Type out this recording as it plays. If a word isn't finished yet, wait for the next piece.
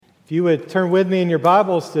If you would turn with me in your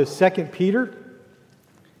Bibles to 2 Peter,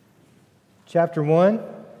 chapter 1.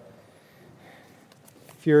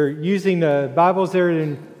 If you're using the Bibles there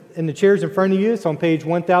in the chairs in front of you, it's on page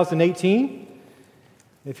 1018.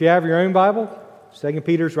 If you have your own Bible, 2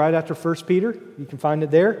 Peter's right after 1 Peter. You can find it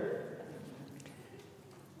there.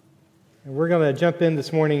 And we're going to jump in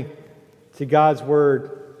this morning to God's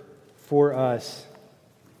Word for us.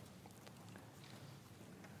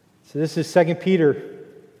 So this is 2 Peter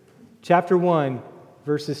chapter 1,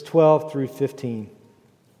 verses 12 through 15.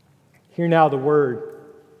 Hear now the word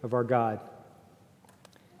of our God.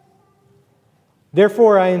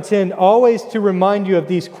 Therefore, I intend always to remind you of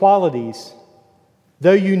these qualities,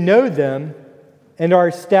 though you know them and are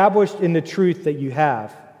established in the truth that you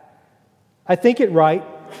have. I think it right,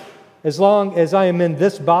 as long as I am in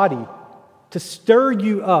this body, to stir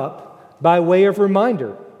you up by way of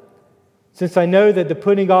reminder, since I know that the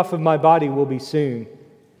putting off of my body will be soon,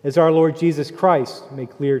 as our Lord Jesus Christ made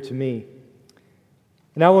clear to me.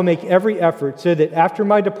 And I will make every effort so that after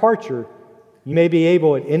my departure, you may be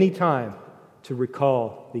able at any time to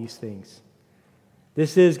recall these things.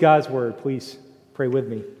 This is God's Word. Please pray with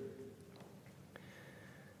me.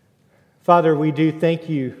 Father, we do thank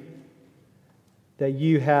you that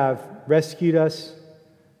you have rescued us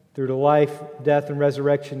through the life, death, and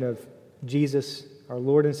resurrection of Jesus, our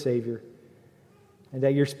Lord and Savior, and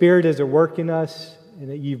that your Spirit is at work in us, and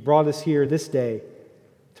that you've brought us here this day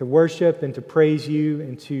to worship and to praise you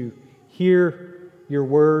and to hear your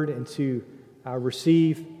word and to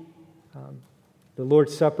receive the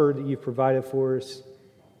Lord's Supper that you've provided for us.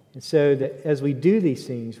 And so that as we do these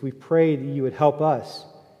things, we pray that you would help us,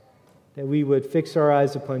 that we would fix our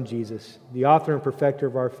eyes upon Jesus, the author and perfecter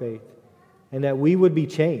of our faith, and that we would be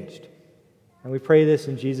changed. And we pray this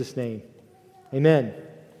in Jesus' name. Amen.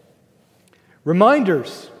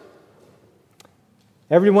 Reminders.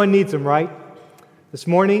 Everyone needs them, right? This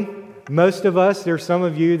morning, most of us, there's some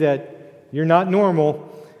of you that you're not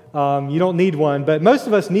normal. You don't need one, but most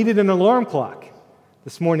of us needed an alarm clock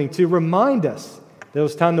this morning to remind us that it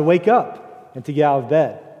was time to wake up and to get out of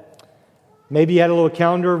bed. Maybe you had a little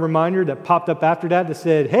calendar reminder that popped up after that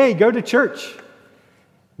said, hey, go to church.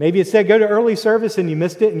 Maybe it said go to early service and you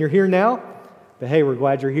missed it and you're here now, but hey, we're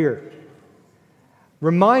glad you're here.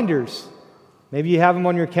 Reminders. Maybe you have them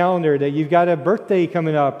on your calendar that you've got a birthday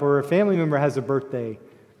coming up, or a family member has a birthday,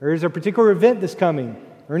 or there's a particular event that's coming,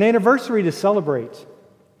 or an anniversary to celebrate.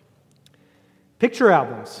 Picture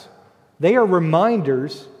albums. They are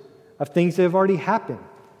reminders of things that have already happened,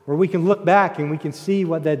 where we can look back and we can see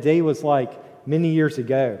what that day was like many years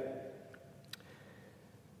ago.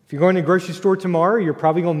 If you're going to the grocery store tomorrow, you're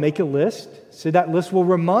probably going to make a list, so that list will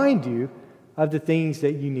remind you of the things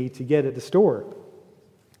that you need to get at the store.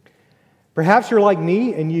 Perhaps you're like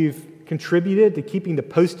me and you've contributed to keeping the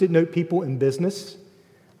Post-it note people in business.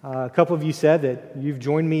 A couple of you said that you've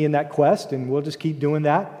joined me in that quest, and we'll just keep doing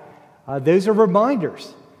that. Those are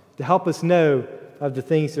reminders to help us know of the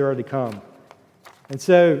things that are to come. And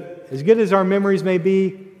so, as good as our memories may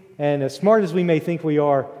be, and as smart as we may think we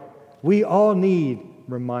are, we all need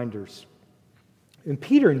reminders. And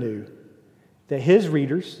Peter knew that his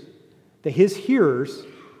readers, that his hearers,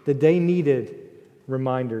 that they needed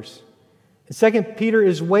reminders. And 2 Peter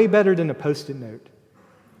is way better than a Post-it note,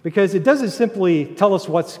 because it doesn't simply tell us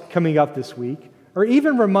what's coming up this week or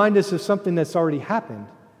even remind us of something that's already happened.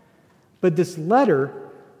 But this letter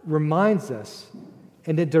reminds us,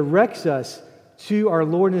 and it directs us to our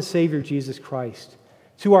Lord and Savior Jesus Christ,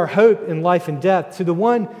 to our hope in life and death, to the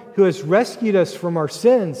one who has rescued us from our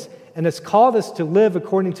sins and has called us to live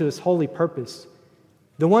according to his holy purpose,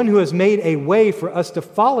 the one who has made a way for us to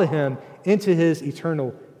follow him into his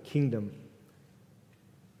eternal kingdom.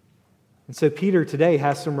 And so Peter today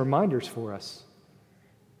has some reminders for us.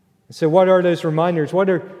 And so what are those reminders? What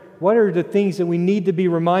are the things that we need to be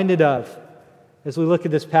reminded of as we look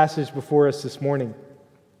at this passage before us this morning?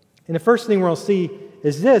 And the first thing we're going to see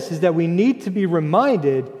is that we need to be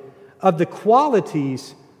reminded of the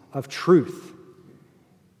qualities of truth.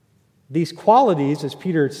 These qualities, as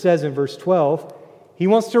Peter says in verse 12, he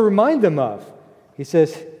wants to remind them of. He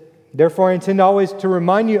says, therefore I intend always to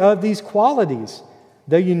remind you of these qualities,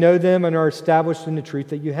 though you know them and are established in the truth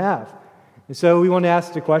that you have. And so we want to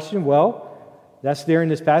ask the question, well, that's there in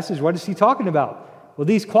this passage. What is he talking about? Well,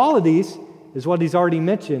 these qualities is what he's already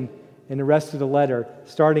mentioned in the rest of the letter,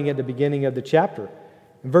 starting at the beginning of the chapter.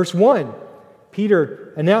 In verse 1,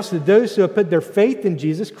 Peter announced that those who have put their faith in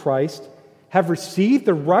Jesus Christ have received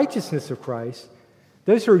the righteousness of Christ,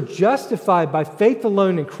 those who are justified by faith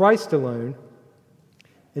alone in Christ alone.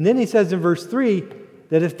 And then he says in verse 3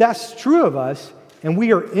 that if that's true of us and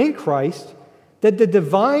we are in Christ, that the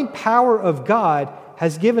divine power of God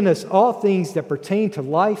has given us all things that pertain to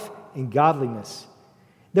life and godliness,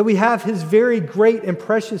 that we have His very great and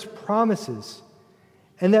precious promises,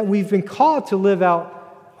 and that we've been called to live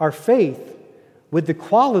out our faith with the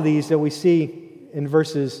qualities that we see in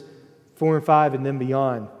verses 4 and 5 and then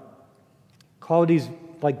beyond. Qualities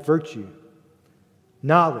like virtue,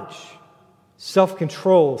 knowledge,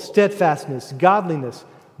 self-control, steadfastness, godliness,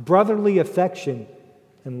 brotherly affection,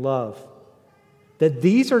 and love. That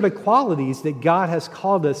these are the qualities that God has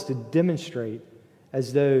called us to demonstrate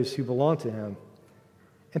as those who belong to Him.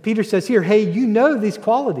 And Peter says here, hey, you know these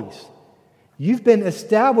qualities. You've been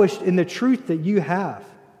established in the truth that you have.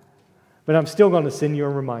 But I'm still going to send you a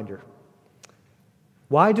reminder.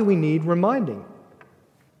 Why do we need reminding?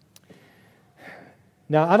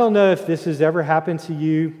 Now, I don't know if this has ever happened to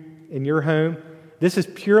you in your home. This is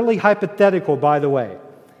purely hypothetical, by the way.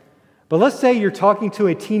 But let's say you're talking to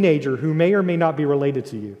a teenager who may or may not be related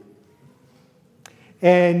to you.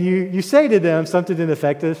 And you say to them something to the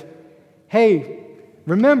effect of, hey,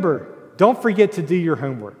 remember, don't forget to do your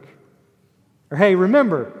homework. Or hey,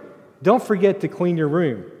 remember, don't forget to clean your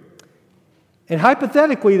room. And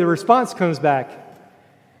hypothetically, the response comes back,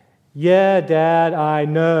 yeah, Dad, I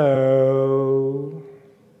know.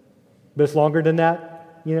 But it's longer than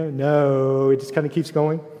that. No, it just kind of keeps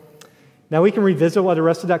going. Now, we can revisit what the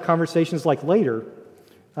rest of that conversation is like later,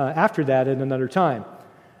 after that at another time.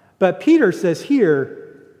 But Peter says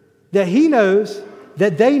here that he knows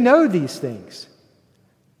that they know these things,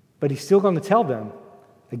 but he's still going to tell them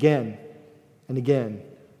again and again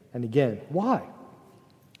and again. Why?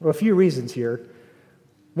 Well, a few reasons here.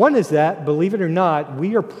 One is that, believe it or not,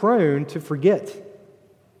 we are prone to forget.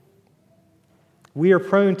 We are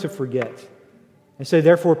prone to forget. And so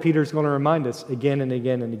therefore, Peter's going to remind us again and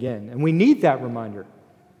again and again. And we need that reminder.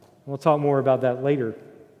 We'll talk more about that later.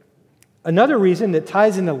 Another reason that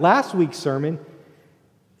ties into last week's sermon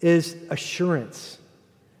is assurance.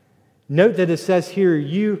 Note that it says here,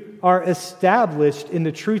 you are established in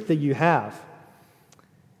the truth that you have.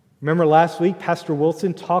 Remember last week, Pastor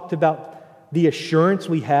Wilson talked about the assurance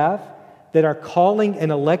we have that our calling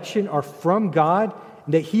and election are from God,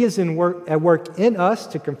 and that He is at work in us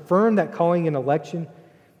to confirm that calling and election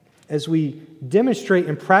as we demonstrate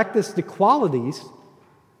and practice the qualities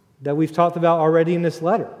that we've talked about already in this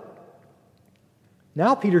letter.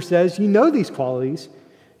 Now Peter says, you know these qualities,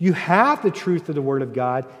 you have the truth of the Word of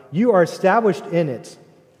God, you are established in it.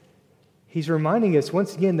 He's reminding us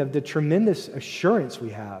once again of the tremendous assurance we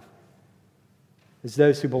have as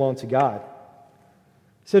those who belong to God.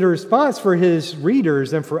 So the response for his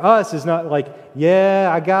readers and for us is not like, yeah,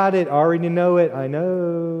 I got it, I already know it, I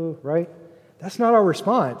know, right? That's not our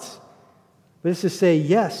response. But it's to say,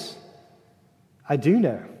 yes, I do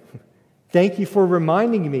know. Thank you for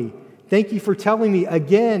reminding me. Thank you for telling me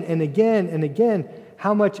again and again and again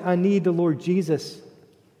how much I need the Lord Jesus.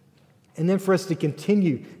 And then for us to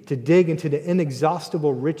continue to dig into the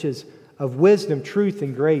inexhaustible riches of wisdom, truth,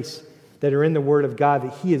 and grace that are in the Word of God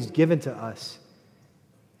that He has given to us.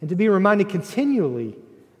 And to be reminded continually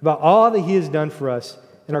about all that He has done for us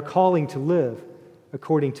and our calling to live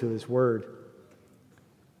according to His Word.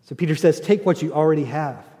 So Peter says, take what you already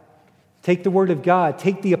have. Take the Word of God.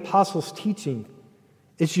 Take the apostles' teaching.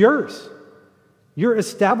 It's yours. You're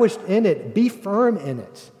established in it. Be firm in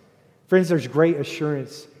it. Friends, there's great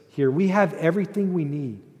assurance here. We have everything we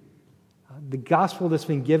need. The gospel that's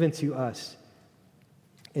been given to us,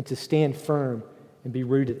 and to stand firm and be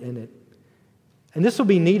rooted in it. And this will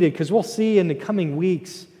be needed because we'll see in the coming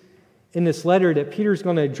weeks in this letter that Peter's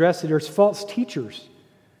going to address that there's false teachers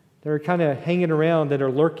that are kind of hanging around, that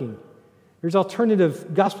are lurking. There's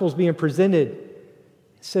alternative gospels being presented.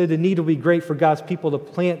 So the need will be great for God's people to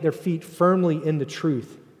plant their feet firmly in the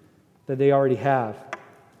truth that they already have,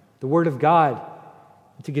 the Word of God,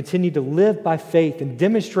 to continue to live by faith and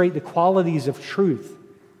demonstrate the qualities of truth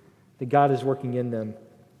that God is working in them.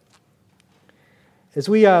 As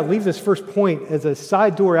we leave this first point as a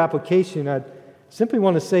side door application, I simply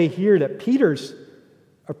want to say here that Peter's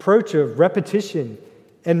approach of repetition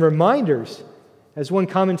and reminders, as one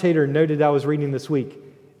commentator noted I was reading this week,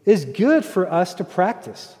 is good for us to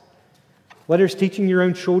practice. Whether it's teaching your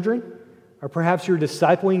own children, or perhaps you're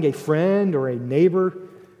discipling a friend or a neighbor,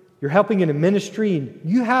 you're helping in a ministry, and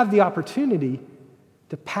you have the opportunity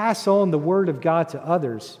to pass on the Word of God to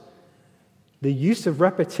others. The use of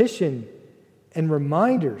repetition and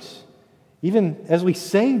reminders, even as we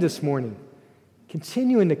sang this morning,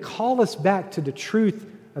 continuing to call us back to the truth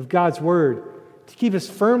of God's Word, to keep us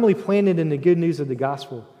firmly planted in the good news of the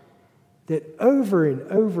gospel, that over and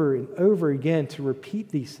over and over again to repeat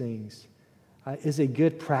these things is a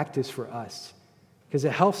good practice for us because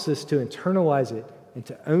it helps us to internalize it and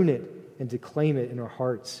to own it and to claim it in our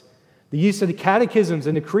hearts. The use of the catechisms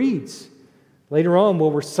and the creeds. Later on,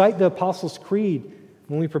 we'll recite the Apostles' Creed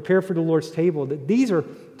when we prepare for the Lord's table, that these are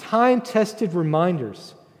time-tested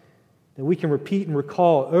reminders that we can repeat and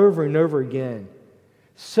recall over and over again,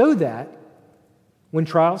 so that when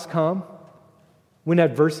trials come, when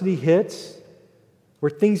adversity hits, where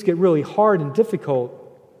things get really hard and difficult,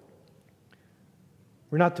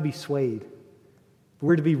 we're not to be swayed.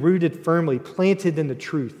 We're to be rooted firmly, planted in the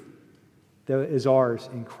truth that is ours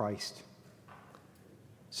in Christ.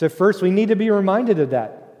 So first, we need to be reminded of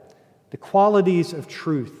that, the qualities of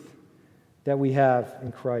truth that we have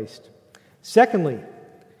in Christ. Secondly,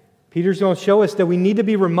 Peter's going to show us that we need to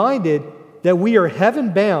be reminded that we are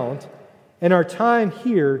heaven-bound, and our time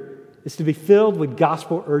here is to be filled with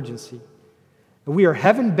gospel urgency. And we are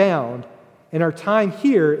heaven-bound, and our time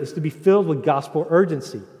here is to be filled with gospel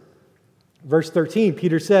urgency. Verse 13,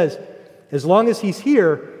 Peter says, as long as he's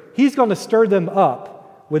here, he's going to stir them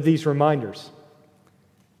up with these reminders.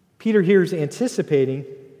 Peter here is anticipating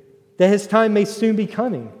that his time may soon be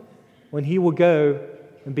coming when he will go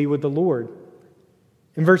and be with the Lord.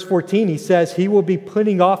 In verse 14, he says he will be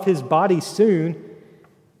putting off his body soon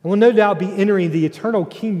and will no doubt be entering the eternal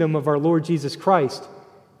kingdom of our Lord Jesus Christ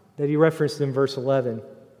that he referenced in verse 11.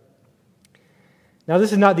 Now,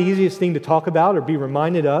 this is not the easiest thing to talk about or be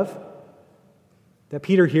reminded of, that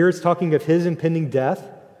Peter here is talking of his impending death,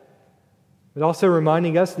 but also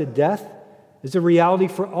reminding us that death is a reality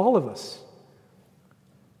for all of us.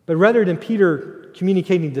 But rather than Peter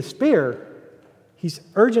communicating despair, he's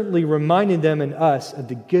urgently reminding them and us of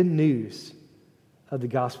the good news of the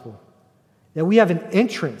gospel, that we have an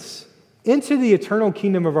entrance into the eternal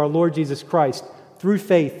kingdom of our Lord Jesus Christ through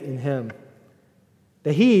faith in him,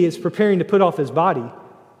 that he is preparing to put off his body,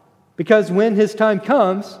 because when his time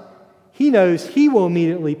comes, he knows he will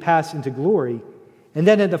immediately pass into glory, and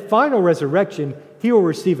then at the final resurrection, he will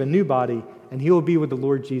receive a new body, and he will be with the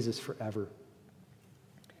Lord Jesus forever.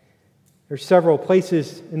 There are several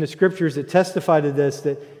places in the Scriptures that testify to this,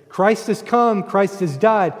 that Christ has come, Christ has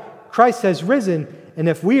died, Christ has risen, and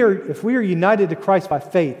if we are united to Christ by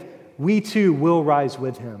faith, we too will rise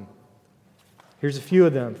with him. Here's a few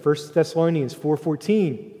of them. 1 Thessalonians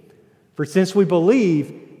 4:14. For since we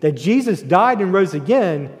believe that Jesus died and rose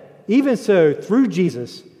again, even so, through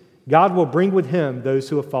Jesus, God will bring with him those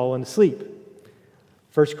who have fallen asleep.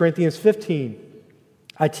 1 Corinthians 15.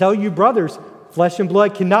 I tell you, brothers, flesh and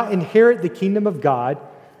blood cannot inherit the kingdom of God,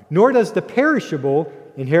 nor does the perishable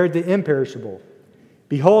inherit the imperishable.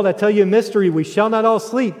 Behold, I tell you a mystery. We shall not all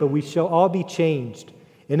sleep, but we shall all be changed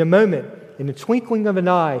in a moment, in the twinkling of an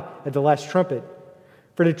eye, at the last trumpet.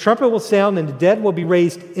 For the trumpet will sound, and the dead will be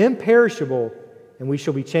raised imperishable, and we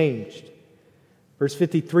shall be changed. Verse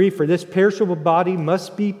 53, for this perishable body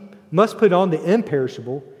must put on the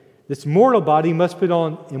imperishable. This mortal body must put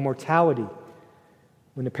on immortality.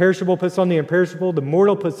 When the perishable puts on the imperishable, the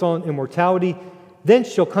mortal puts on immortality. Then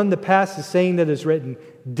shall come to pass the saying that is written,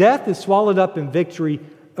 death is swallowed up in victory.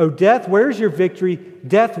 O death, where is your victory?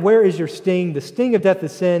 Death, where is your sting? The sting of death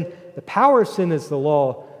is sin. The power of sin is the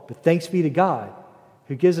law. But thanks be to God,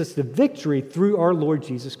 who gives us the victory through our Lord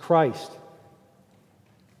Jesus Christ.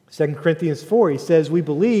 2 Corinthians 4, he says, we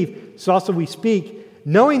believe, so also we speak,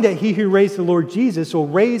 knowing that he who raised the Lord Jesus will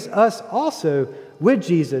raise us also with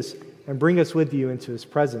Jesus and bring us with you into his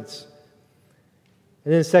presence.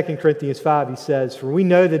 And then in 2 Corinthians 5, he says, for we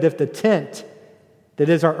know that if the tent that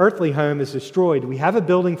is our earthly home is destroyed, we have a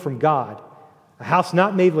building from God, a house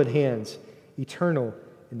not made with hands, eternal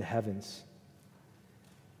in the heavens.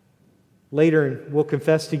 Later, we'll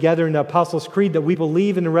confess together in the Apostles' Creed that we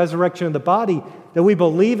believe in the resurrection of the body, that we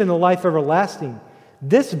believe in the life everlasting.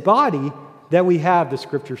 This body that we have, the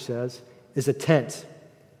Scripture says, is a tent.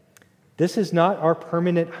 This is not our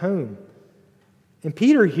permanent home. And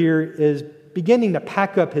Peter here is beginning to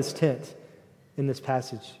pack up his tent in this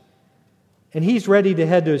passage. And he's ready to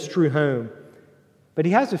head to his true home. But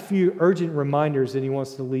he has a few urgent reminders that he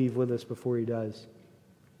wants to leave with us before he does.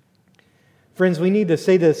 Friends, we need to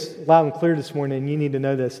say this loud and clear this morning, and you need to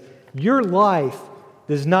know this. Your life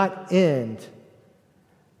does not end.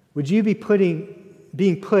 Would you be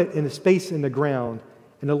being put in a space in the ground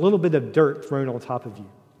and a little bit of dirt thrown on top of you?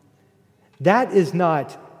 That is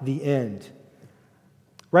not the end.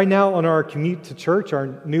 Right now on our commute to church, our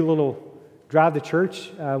new little drive to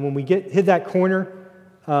church, when we hit that corner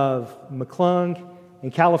of McClung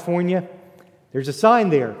in California, there's a sign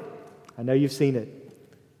there. I know you've seen it.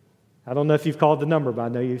 I don't know if you've called the number, but I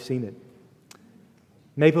know you've seen it.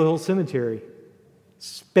 Maple Hill Cemetery.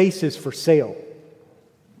 Spaces for sale.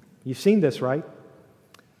 You've seen this, right?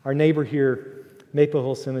 Our neighbor here Maple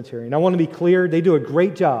Hill Cemetery. And I want to be clear, they do a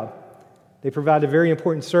great job. They provide a very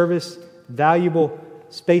important service, valuable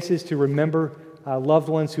spaces to remember loved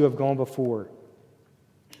ones who have gone before.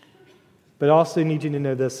 But I also need you to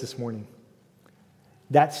know this morning.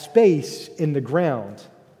 That space in the ground,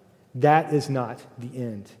 that is not the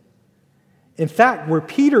end. In fact, where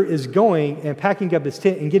Peter is going and packing up his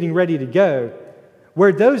tent and getting ready to go,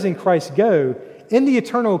 where those in Christ go, in the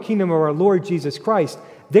eternal kingdom of our Lord Jesus Christ,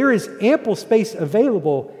 there is ample space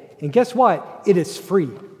available. And guess what? It is free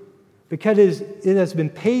because it has been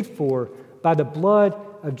paid for by the blood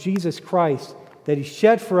of Jesus Christ that He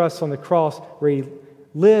shed for us on the cross, where He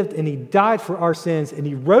lived and He died for our sins, and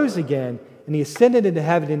He rose again and He ascended into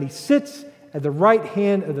heaven, and He sits at the right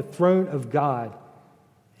hand of the throne of God.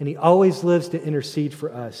 And He always lives to intercede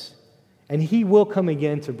for us. And He will come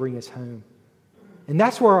again to bring us home. And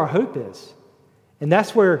that's where our hope is. And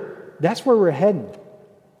that's where we're heading.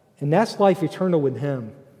 And that's life eternal with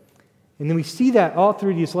Him. And then we see that all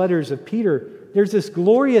through these letters of Peter. There's this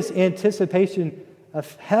glorious anticipation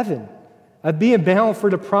of heaven, of being bound for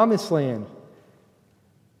the promised land.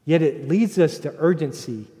 Yet it leads us to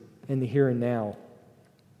urgency in the here and now.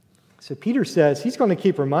 So Peter says he's going to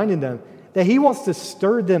keep reminding them that he wants to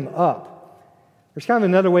stir them up. There's kind of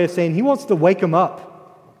another way of saying he wants to wake them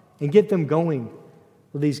up and get them going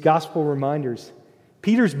with these gospel reminders.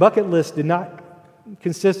 Peter's bucket list did not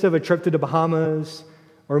consist of a trip to the Bahamas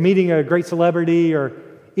or meeting a great celebrity or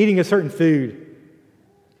eating a certain food.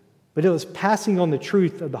 But it was passing on the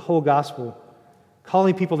truth of the whole gospel,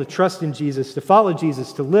 calling people to trust in Jesus, to follow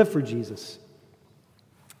Jesus, to live for Jesus.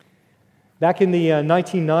 Back in the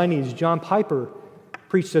 1990s, John Piper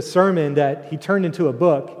preached a sermon that he turned into a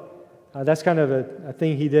book. That's kind of a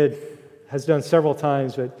thing he has done several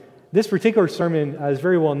times, but this particular sermon is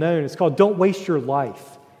very well known. It's called Don't Waste Your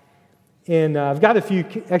Life. And I've got a few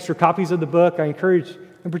extra copies of the book. I encourage,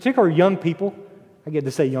 in particular, young people. I get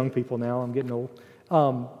to say young people now. I'm getting old.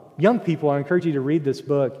 Young people, I encourage you to read this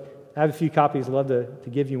book. I have a few copies. I'd love to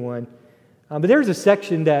give you one. But there's a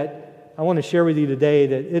section that I want to share with you today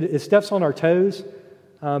that it steps on our toes,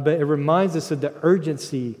 but it reminds us of the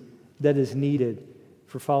urgency that is needed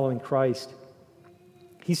for following Christ.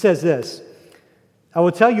 He says this, I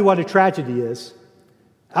will tell you what a tragedy is.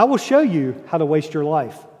 I will show you how to waste your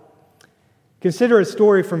life. Consider a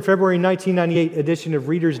story from February 1998 edition of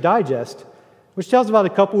Reader's Digest, which tells about a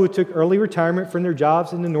couple who took early retirement from their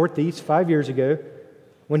jobs in the Northeast 5 years ago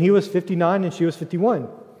when he was 59 and she was 51.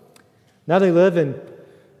 Now they live in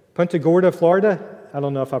Punta Gorda, Florida. I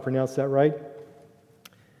don't know if I pronounced that right.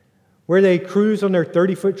 Where they cruise on their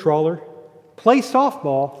 30-foot trawler, play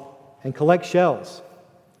softball, and collect shells.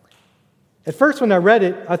 At first when I read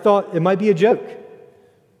it, I thought it might be a joke,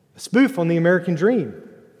 a spoof on the American dream.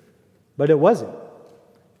 But it wasn't.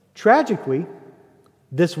 Tragically,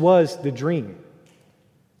 this was the dream.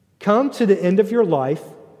 Come to the end of your life,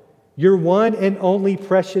 your one and only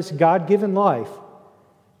precious God-given life,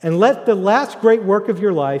 and let the last great work of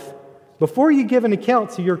your life, before you give an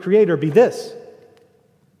account to your Creator, be this: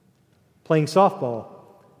 playing softball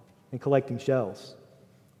and collecting shells.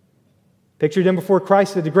 Picture them before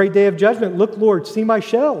Christ at the great day of judgment. Look, Lord, see my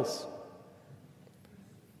shells.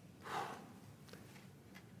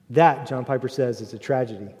 That, John Piper says, is a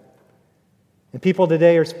tragedy. And people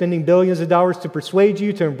today are spending billions of dollars to persuade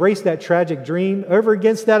you to embrace that tragic dream. Over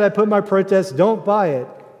against that, I put my protest. Don't buy it.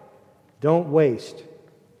 Don't waste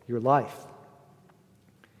your life.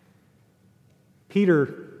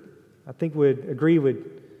 Peter, I think, would agree with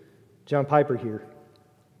John Piper here.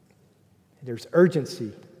 There's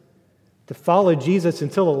urgency to follow Jesus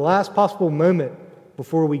until the last possible moment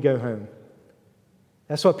before we go home.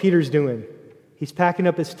 That's what Peter's doing. He's packing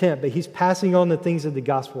up his tent, but he's passing on the things of the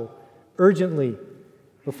gospel urgently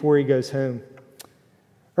before he goes home.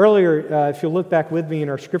 Earlier, if you'll look back with me in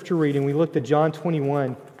our scripture reading, we looked at John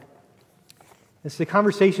 21. It's the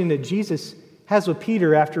conversation that Jesus has with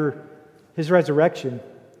Peter after his resurrection.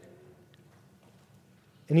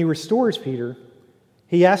 And he restores Peter.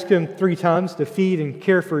 He asks him 3 times to feed and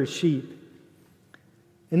care for his sheep.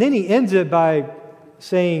 And then he ends it by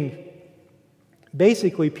saying,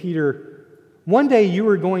 basically, Peter, one day you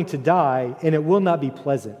are going to die, and it will not be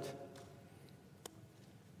pleasant.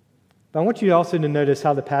 But I want you also to notice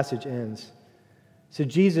how the passage ends. So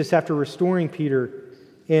Jesus, after restoring Peter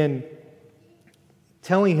and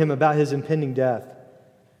telling him about his impending death,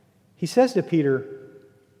 he says to Peter,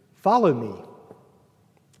 "Follow me."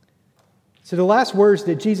 So the last words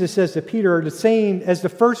that Jesus says to Peter are the same as the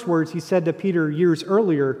first words he said to Peter years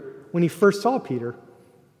earlier when he first saw Peter.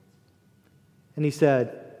 And he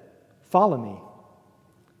said, "Follow me."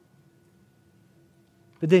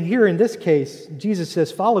 But then here in this case, Jesus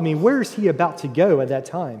says, follow me. Where is he about to go at that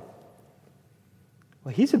time?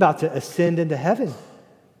 Well, he's about to ascend into heaven.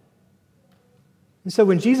 And so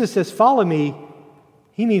when Jesus says, follow me,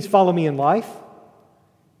 he means follow me in life.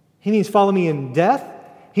 He means follow me in death.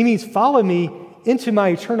 He means follow me into my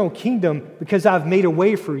eternal kingdom because I've made a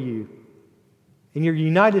way for you. And you're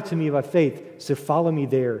united to me by faith, so follow me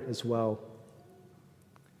there as well.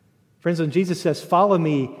 Friends, when Jesus says, follow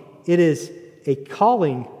me, it is a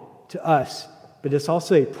calling to us, but it's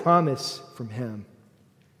also a promise from him.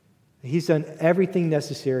 He's done everything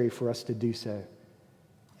necessary for us to do so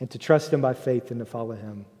and to trust him by faith and to follow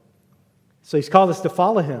him. So he's called us to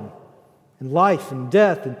follow him in life and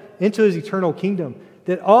death and into his eternal kingdom,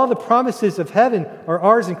 that all the promises of heaven are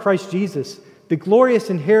ours in Christ Jesus, the glorious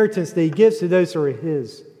inheritance that he gives to those who are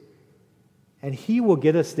his. And he will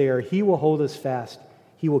get us there. He will hold us fast.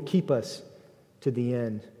 He will keep us to the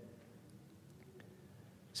end.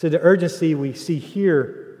 So the urgency we see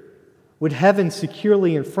here, with heaven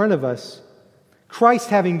securely in front of us, Christ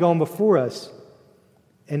having gone before us,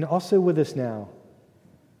 and also with us now,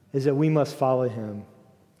 is that we must follow him.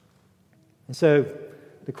 And so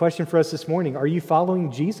the question for us this morning, are you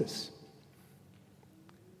following Jesus?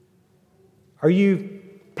 Are you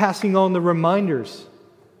passing on the reminders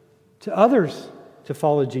to others to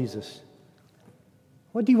follow Jesus?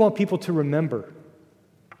 What do you want people to remember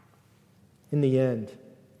in the end?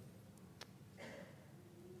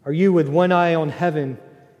 Are you with one eye on heaven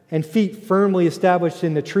and feet firmly established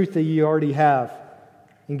in the truth that you already have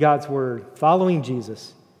in God's Word, following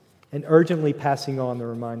Jesus and urgently passing on the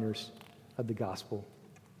reminders of the gospel?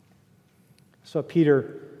 That's what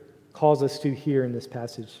Peter calls us to here in this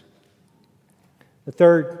passage. The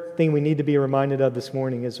third thing we need to be reminded of this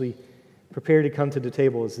morning as we prepare to come to the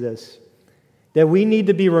table is this, that we need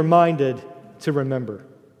to be reminded to remember.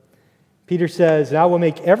 Peter says, I will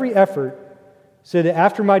make every effort so that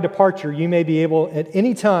after my departure you may be able at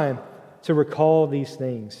any time to recall these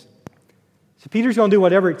things. So Peter's going to do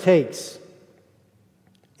whatever it takes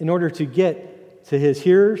in order to get to his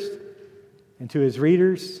hearers and to his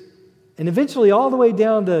readers, and eventually all the way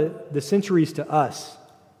down the centuries to us,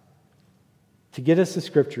 to get us the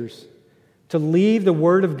Scriptures, to leave the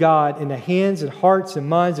Word of God in the hands and hearts and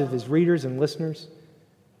minds of his readers and listeners,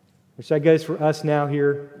 which that goes for us now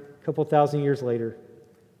here a couple thousand years later.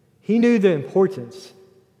 He knew the importance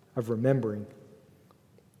of remembering.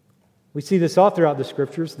 We see this all throughout the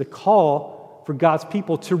Scriptures, the call for God's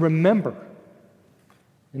people to remember.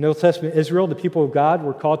 In the Old Testament Israel, the people of God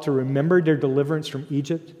were called to remember their deliverance from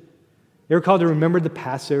Egypt. They were called to remember the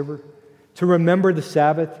Passover, to remember the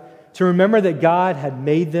Sabbath, to remember that God had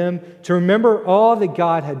made them, to remember all that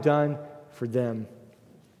God had done for them.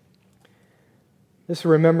 This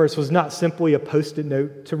remembrance was not simply a post-it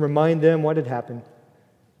note to remind them what had happened,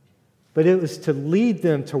 but it was to lead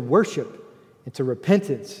them to worship and to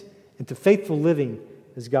repentance and to faithful living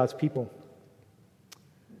as God's people.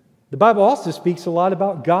 The Bible also speaks a lot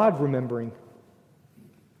about God remembering.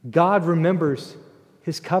 God remembers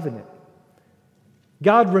his covenant.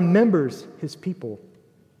 God remembers his people.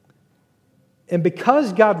 And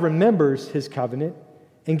because God remembers his covenant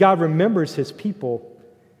and God remembers his people,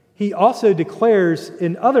 he also declares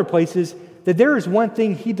in other places that there is one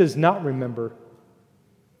thing he does not remember,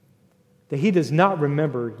 that he does not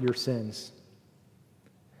remember your sins.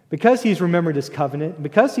 Because he's remembered his covenant,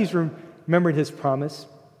 because he's remembered his promise,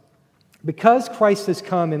 because Christ has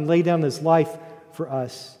come and laid down his life for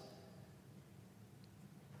us,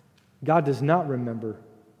 God does not remember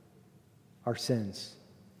our sins.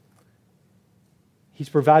 He's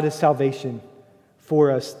provided salvation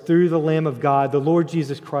for us through the Lamb of God, the Lord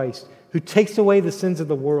Jesus Christ, who takes away the sins of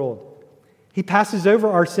the world. He passes over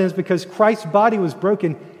our sins because Christ's body was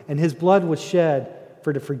broken and his blood was shed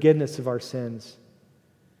for the forgiveness of our sins.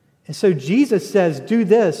 And so Jesus says, do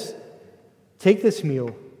this, take this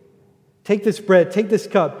meal, take this bread, take this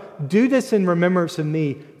cup, do this in remembrance of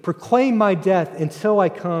me, proclaim my death until I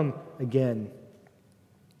come again.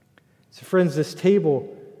 So friends, this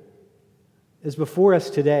table is before us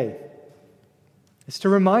today. It's to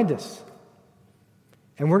remind us.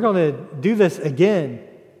 And we're going to do this again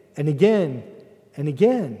and again and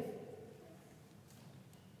again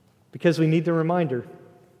because we need the reminder.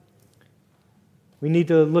 We need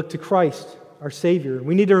to look to Christ, our Savior.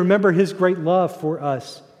 We need to remember his great love for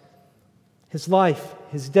us, his life,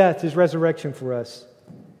 his death, his resurrection for us.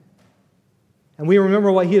 And we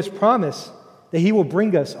remember what he has promised, that he will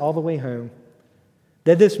bring us all the way home.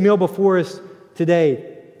 That this meal before us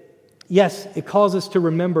today, yes, it calls us to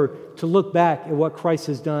remember, to look back at what Christ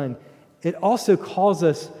has done. It also calls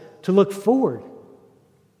us to look forward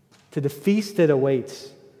to the feast that awaits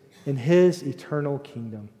in His eternal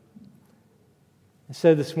kingdom. And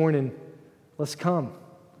so this morning, let's come.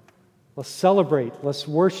 Let's celebrate. Let's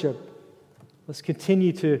worship. Let's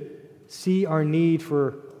continue to see our need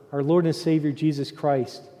for our Lord and Savior Jesus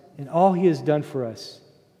Christ and all He has done for us.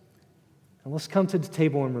 And let's come to the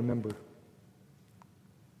table and remember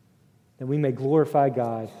that we may glorify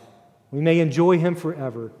God. We may enjoy Him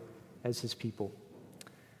forever as His people.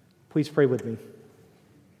 Please pray with me.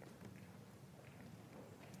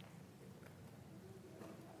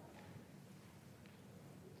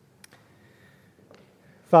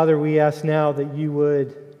 Father, we ask now that you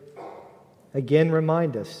would again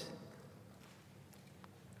remind us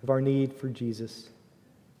of our need for Jesus.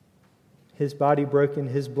 His body broken,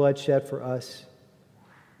 His blood shed for us.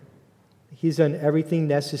 He's done everything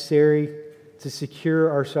necessary to secure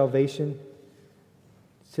our salvation,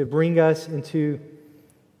 to bring us into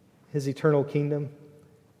His eternal kingdom,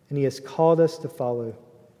 and He has called us to follow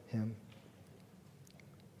Him.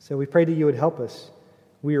 So we pray that you would help us.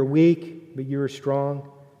 We are weak, but you are strong.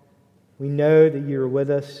 We know that you are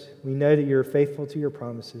with us. We know that you are faithful to your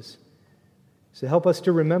promises. So help us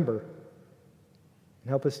to remember and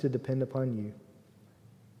help us to depend upon you.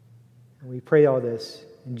 And we pray all this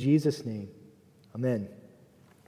in Jesus' name. Amen.